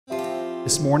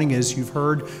This morning, as you've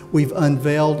heard, we've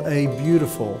unveiled a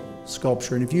beautiful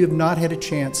sculpture, and if you have not had a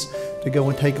chance to go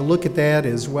and take a look at that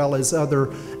as well as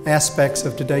other aspects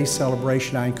of today's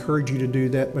celebration, I encourage you to do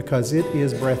that because it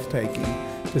is breathtaking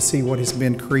to see what has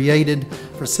been created.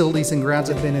 Facilities and grounds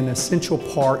have been an essential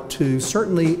part to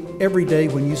certainly every day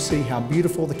when you see how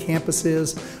beautiful the campus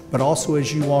is, but also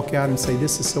as you walk out and say,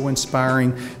 this is so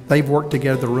inspiring. They've worked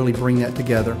together to really bring that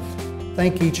together.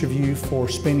 Thank each of you for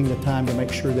spending the time to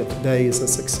make sure that today is a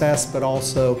success, but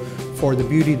also for the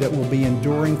beauty that will be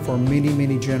enduring for many,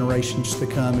 many generations to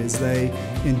come as they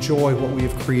enjoy what we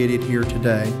have created here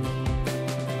today.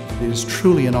 It is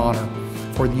truly an honor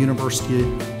for the university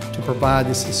to provide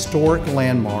this historic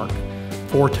landmark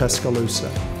for Tuscaloosa.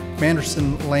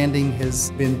 Manderson Landing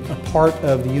has been a part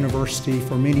of the university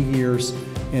for many years,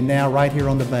 and now right here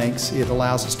on the banks, it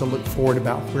allows us to look forward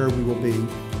about where we will be.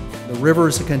 The river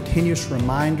is a continuous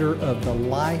reminder of the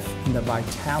life and the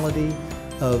vitality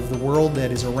of the world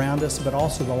that is around us, but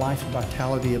also the life and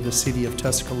vitality of the city of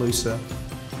Tuscaloosa.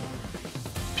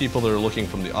 People that are looking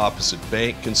from the opposite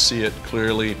bank can see it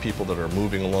clearly. People that are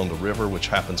moving along the river, which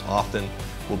happens often,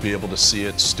 will be able to see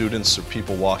it. Students or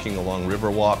people walking along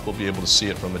Riverwalk will be able to see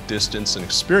it from a distance and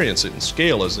experience it in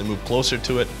scale as they move closer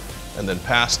to it and then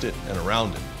past it and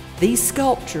around it. These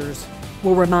sculptures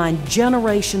will remind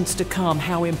generations to come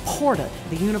how important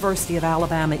the University of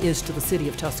Alabama is to the city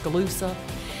of Tuscaloosa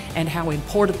and how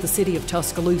important the city of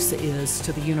Tuscaloosa is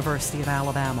to the University of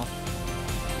Alabama.